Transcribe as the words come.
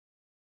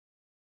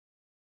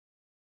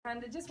I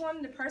just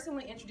wanted to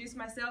personally introduce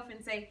myself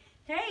and say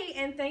hey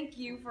and thank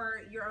you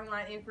for your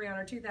online inquiry on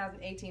our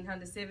 2018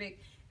 Honda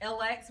Civic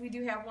LX. We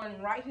do have one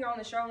right here on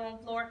the showroom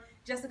floor.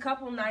 Just a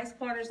couple nice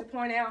pointers to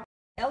point out.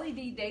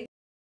 LED day.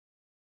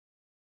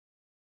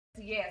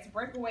 Yes,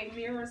 breakaway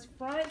mirrors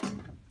front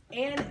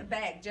and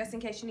back, just in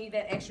case you need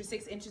that extra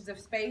 6 inches of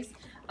space.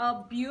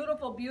 A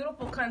beautiful,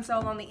 beautiful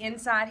console on the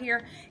inside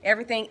here.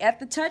 Everything at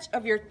the touch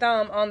of your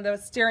thumb on the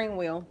steering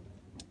wheel.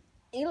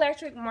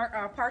 Electric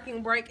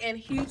parking brake and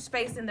huge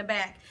space in the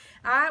back.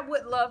 I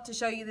would love to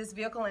show you this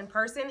vehicle in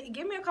person.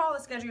 Give me a call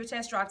to schedule your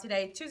test drive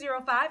today.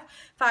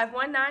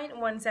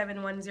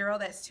 205-519-1710.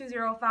 That's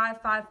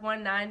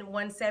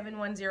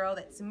 205-519-1710.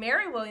 That's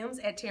Mary Williams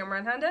at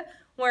Tameron Honda,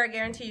 where I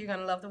guarantee you're going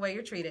to love the way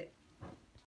you're treated.